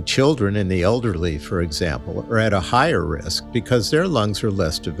 Young children and the elderly, for example, are at a higher risk because their lungs are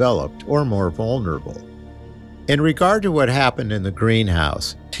less developed or more vulnerable. In regard to what happened in the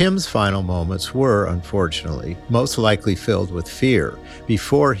greenhouse, Tim's final moments were, unfortunately, most likely filled with fear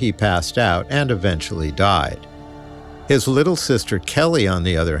before he passed out and eventually died. His little sister Kelly, on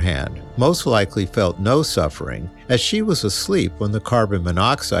the other hand, most likely felt no suffering, as she was asleep when the carbon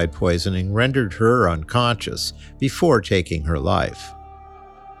monoxide poisoning rendered her unconscious before taking her life.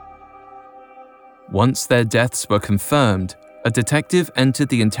 Once their deaths were confirmed, a detective entered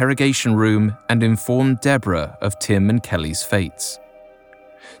the interrogation room and informed Debora of Tim and Kelly's fates.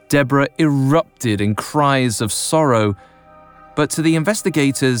 Debora erupted in cries of sorrow, but to the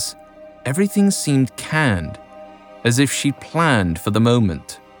investigators, everything seemed canned, as if she'd planned for the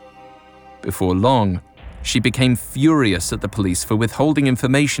moment. Before long, she became furious at the police for withholding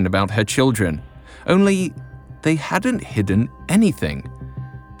information about her children, only they hadn't hidden anything.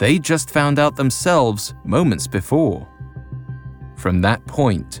 They just found out themselves moments before. From that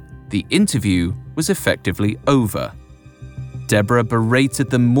point, the interview was effectively over. Debora berated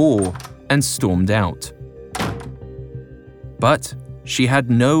them more and stormed out. But she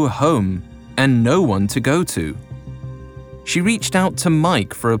had no home and no one to go to. She reached out to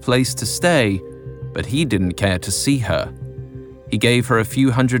Mike for a place to stay, but he didn't care to see her. He gave her a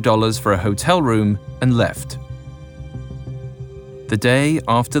few $100s for a hotel room and left. The day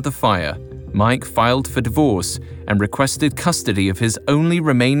after the fire, Mike filed for divorce and requested custody of his only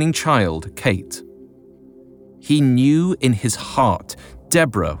remaining child, Kate. He knew in his heart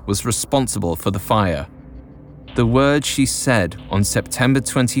Debora was responsible for the fire. The words she said on September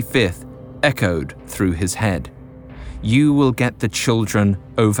 25th echoed through his head. "You will get the children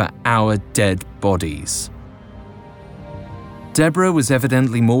over our dead bodies." Debora was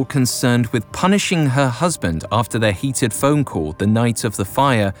evidently more concerned with punishing her husband after their heated phone call the night of the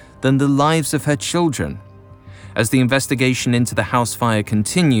fire than the lives of her children. As the investigation into the house fire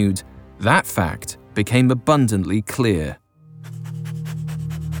continued, that fact became abundantly clear.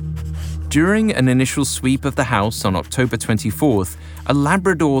 During an initial sweep of the house on October 24th, a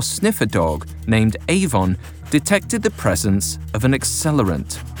Labrador sniffer dog named Avon detected the presence of an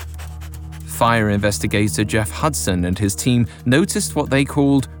accelerant. Fire investigator Jeff Hudson and his team noticed what they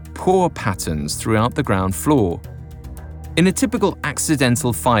called pour patterns throughout the ground floor. In a typical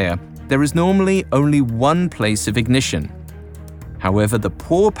accidental fire, there is normally only one place of ignition. However, the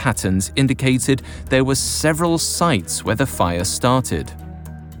pore patterns indicated there were several sites where the fire started.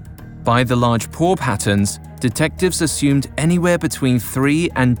 By the large pore patterns, detectives assumed anywhere between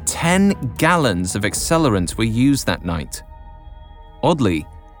 3 and 10 gallons of accelerant were used that night. Oddly,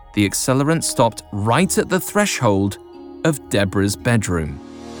 the accelerant stopped right at the threshold of Debora's bedroom.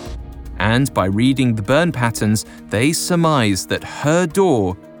 And by reading the burn patterns, they surmised that her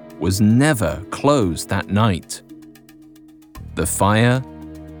door was never closed that night. The fire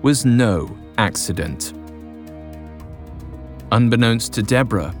was no accident. Unbeknownst to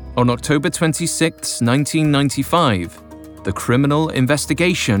Debora, on October 26, 1995, the criminal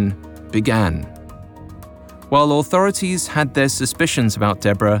investigation began. While authorities had their suspicions about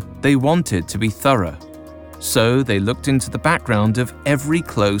Debora, they wanted to be thorough. So they looked into the background of every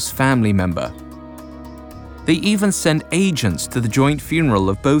close family member. They even sent agents to the joint funeral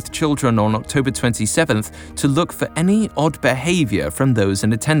of both children on October 27th to look for any odd behavior from those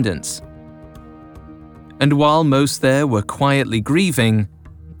in attendance. And while most there were quietly grieving,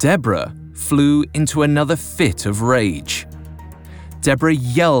 Debora flew into another fit of rage. Debora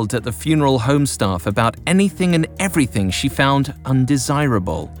yelled at the funeral home staff about anything and everything she found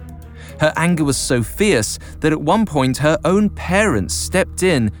undesirable. Her anger was so fierce that at one point her own parents stepped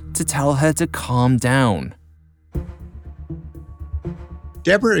in to tell her to calm down.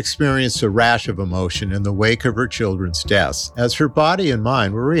 Debora experienced a rash of emotion in the wake of her children's deaths, as her body and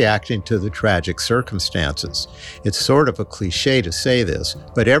mind were reacting to the tragic circumstances. It's sort of a cliche to say this,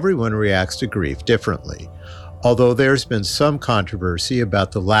 but everyone reacts to grief differently. Although there's been some controversy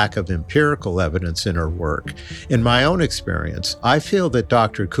about the lack of empirical evidence in her work, in my own experience, I feel that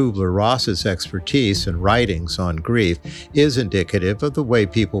Dr. Kubler-Ross's expertise and writings on grief is indicative of the way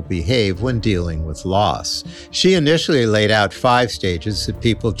people behave when dealing with loss. She initially laid out 5 stages that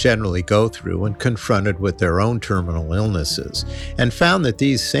people generally go through when confronted with their own terminal illnesses, and found that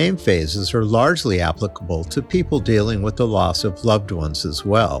these same phases are largely applicable to people dealing with the loss of loved ones as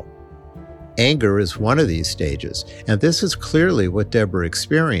well. Anger is one of these stages, and this is clearly what Debora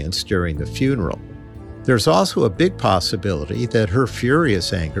experienced during the funeral. There's also a big possibility that her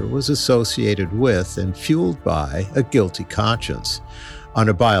furious anger was associated with and fueled by a guilty conscience. On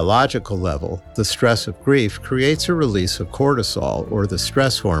a biological level, the stress of grief creates a release of cortisol, or the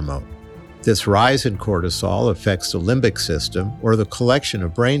stress hormone. This rise in cortisol affects the limbic system, or the collection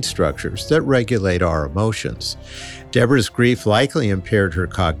of brain structures that regulate our emotions. Debora's grief likely impaired her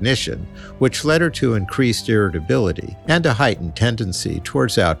cognition, which led her to increased irritability and a heightened tendency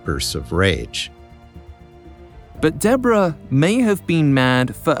towards outbursts of rage. But Debora may have been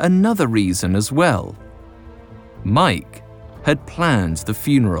mad for another reason as well. Mike had planned the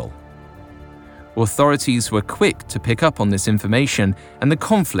funeral. Authorities were quick to pick up on this information and the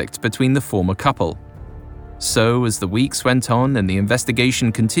conflict between the former couple. So, as the weeks went on and the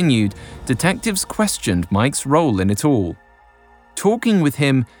investigation continued, detectives questioned Mike's role in it all. Talking with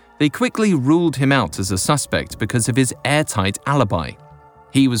him, they quickly ruled him out as a suspect because of his airtight alibi.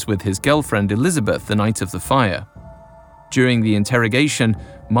 He was with his girlfriend Elizabeth the night of the fire. During the interrogation,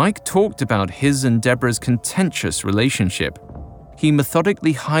 Mike talked about his and Debora's contentious relationship. He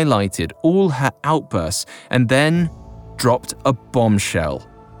methodically highlighted all her outbursts and then dropped a bombshell.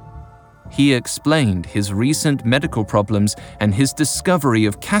 He explained his recent medical problems and his discovery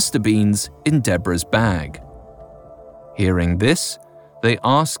of castor beans in Debora's bag. Hearing this, they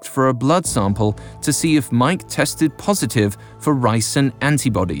asked for a blood sample to see if Mike tested positive for ricin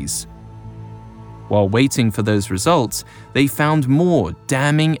antibodies. While waiting for those results, they found more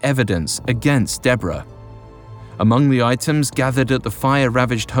damning evidence against Debora. Among the items gathered at the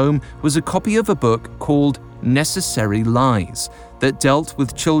fire-ravaged home was a copy of a book called Necessary Lies that dealt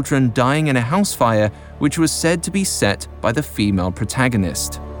with children dying in a house fire which was said to be set by the female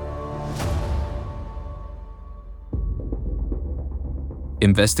protagonist.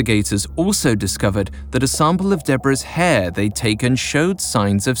 Investigators also discovered that a sample of Debora's hair they'd taken showed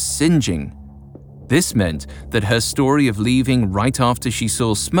signs of singeing. This meant that her story of leaving right after she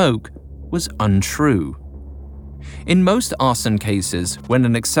saw smoke was untrue. In most arson cases, when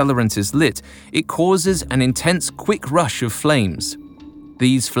an accelerant is lit, it causes an intense, quick rush of flames.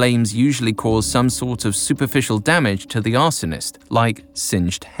 These flames usually cause some sort of superficial damage to the arsonist, like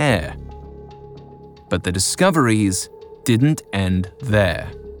singed hair. But the discoveries didn't end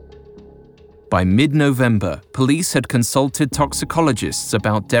there. By mid-November, police had consulted toxicologists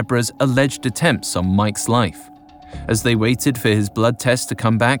about Debora's alleged attempts on Mike's life. As they waited for his blood test to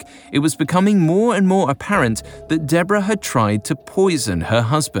come back, it was becoming more and more apparent that Debora had tried to poison her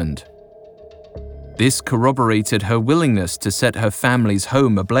husband. This corroborated her willingness to set her family's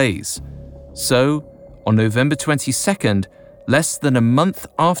home ablaze. So, on November 22nd, less than a month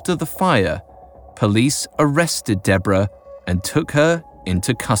after the fire, police arrested Debora and took her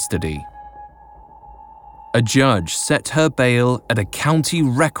into custody. A judge set her bail at a county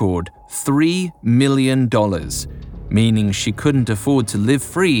record $3 million, meaning she couldn't afford to live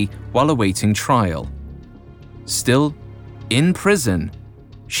free while awaiting trial. Still, in prison,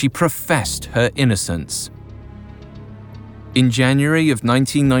 she professed her innocence. In January of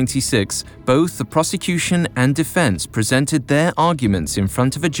 1996, both the prosecution and defense presented their arguments in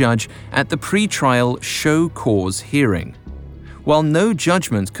front of a judge at the pre-trial show cause hearing. While no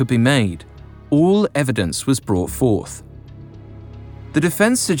judgment could be made, all evidence was brought forth. The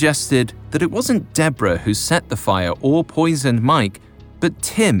defense suggested that it wasn't Debora who set the fire or poisoned Mike, but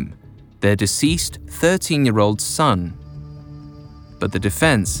Tim, their deceased 13-year-old son. But the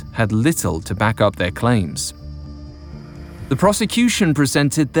defense had little to back up their claims. The prosecution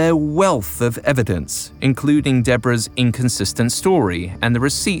presented their wealth of evidence, including Debora's inconsistent story and the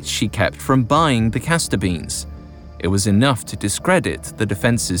receipts she kept from buying the castor beans. It was enough to discredit the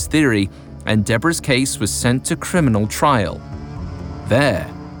defense's theory, and Debora's case was sent to criminal trial. There,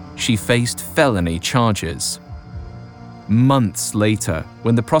 she faced felony charges. Months later,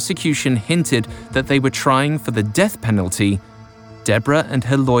 when the prosecution hinted that they were trying for the death penalty, Debora and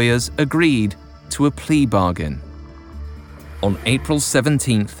her lawyers agreed to a plea bargain. On April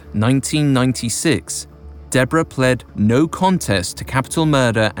 17, 1996, Debora pled no contest to capital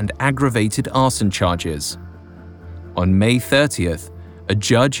murder and aggravated arson charges. On May 30th, a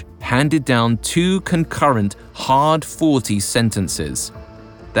judge handed down 2 concurrent hard 40 sentences.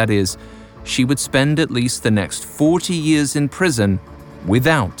 That is, she would spend at least the next 40 years in prison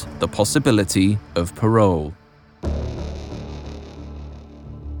without the possibility of parole.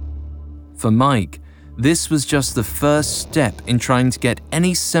 For Mike, this was just the first step in trying to get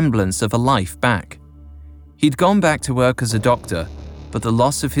any semblance of a life back. He'd gone back to work as a doctor, but the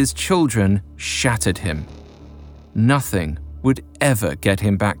loss of his children shattered him. Nothing would ever get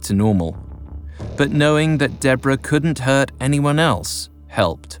him back to normal. But knowing that Debora couldn't hurt anyone else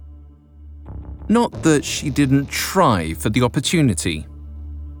helped. Not that she didn't try for the opportunity.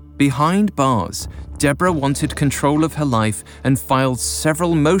 Behind bars, Debora wanted control of her life and filed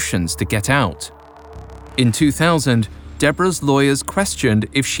several motions to get out. In 2000, Debora's lawyers questioned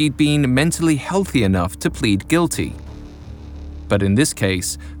if she'd been mentally healthy enough to plead guilty. But in this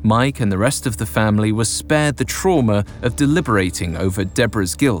case, Mike and the rest of the family were spared the trauma of deliberating over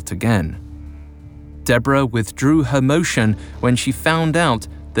Debora's guilt again. Debora withdrew her motion when she found out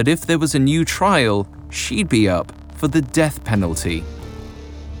that if there was a new trial, she'd be up for the death penalty.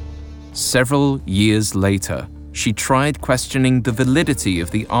 Several years later, she tried questioning the validity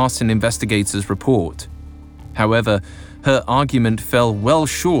of the arson investigator's report. However, her argument fell well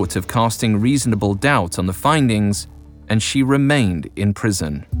short of casting reasonable doubt on the findings, and she remained in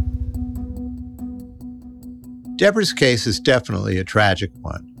prison. Debora's case is definitely a tragic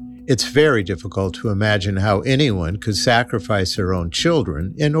one. It's very difficult to imagine how anyone could sacrifice their own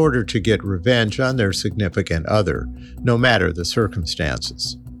children in order to get revenge on their significant other, no matter the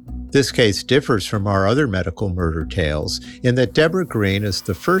circumstances. This case differs from our other medical murder tales in that Debora Green is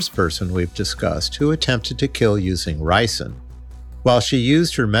the first person we've discussed who attempted to kill using ricin. While she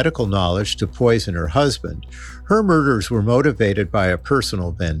used her medical knowledge to poison her husband, her murders were motivated by a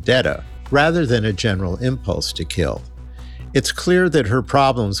personal vendetta rather than a general impulse to kill. It's clear that her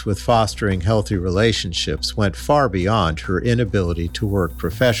problems with fostering healthy relationships went far beyond her inability to work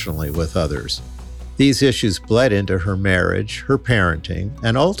professionally with others. These issues bled into her marriage, her parenting,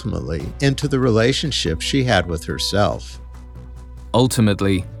 and ultimately into the relationship she had with herself.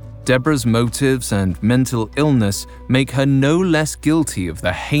 Ultimately, Debora's motives and mental illness make her no less guilty of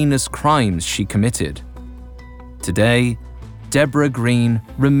the heinous crimes she committed. Today, Debora Green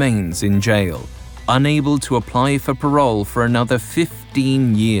remains in jail, unable to apply for parole for another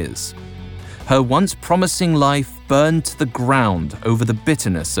 15 years. Her once promising life burned to the ground over the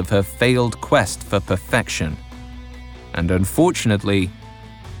bitterness of her failed quest for perfection. And unfortunately,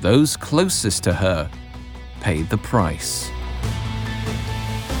 those closest to her paid the price.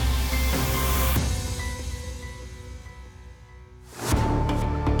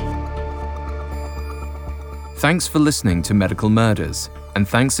 Thanks for listening to Medical Murders, and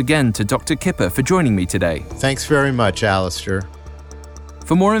thanks again to Dr. Kipper for joining me today. Thanks very much, Alistair.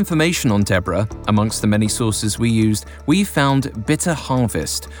 For more information on Debora, amongst the many sources we used, we found Bitter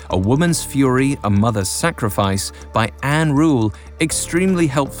Harvest, A Woman's Fury, A Mother's Sacrifice by Anne Rule extremely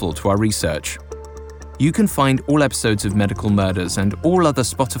helpful to our research. You can find all episodes of Medical Murders and all other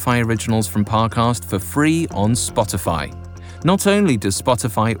Spotify originals from Parcast for free on Spotify. Not only does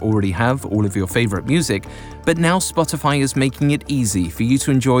Spotify already have all of your favorite music, but now Spotify is making it easy for you to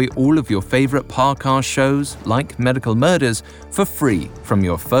enjoy all of your favorite podcast shows, like Medical Murders, for free from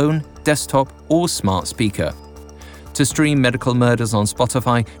your phone, desktop, or smart speaker. To stream Medical Murders on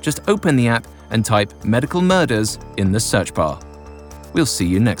Spotify, just open the app and type Medical Murders in the search bar. We'll see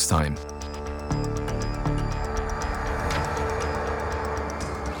you next time.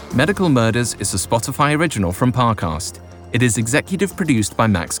 Medical Murders is a Spotify original from Parcast. It is executive produced by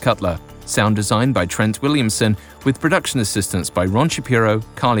Max Cutler, sound design by Trent Williamson, with production assistance by Ron Shapiro,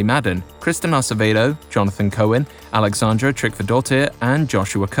 Carly Madden, Kristen Acevedo, Jonathan Cohen, Alexandra Trickfordottir, and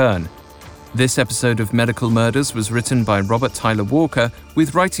Joshua Kern. This episode of Medical Murders was written by Robert Tyler Walker,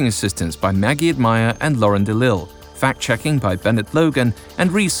 with writing assistance by Maggie Admire and Lauren DeLille, fact-checking by Bennett Logan,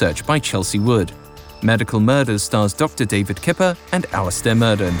 and research by Chelsea Wood. Medical Murders stars Dr. David Kipper and Alistair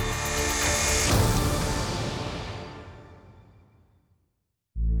Murden.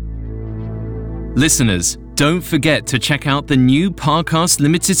 Listeners, don't forget to check out the new Parcast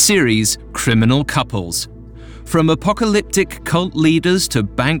Limited series, Criminal Couples. From apocalyptic cult leaders to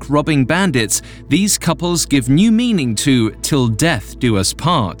bank-robbing bandits, these couples give new meaning to Till Death Do Us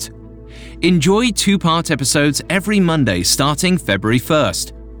Part. Enjoy 2-part episodes every Monday starting February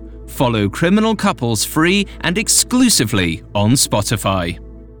 1st. Follow Criminal Couples free and exclusively on Spotify.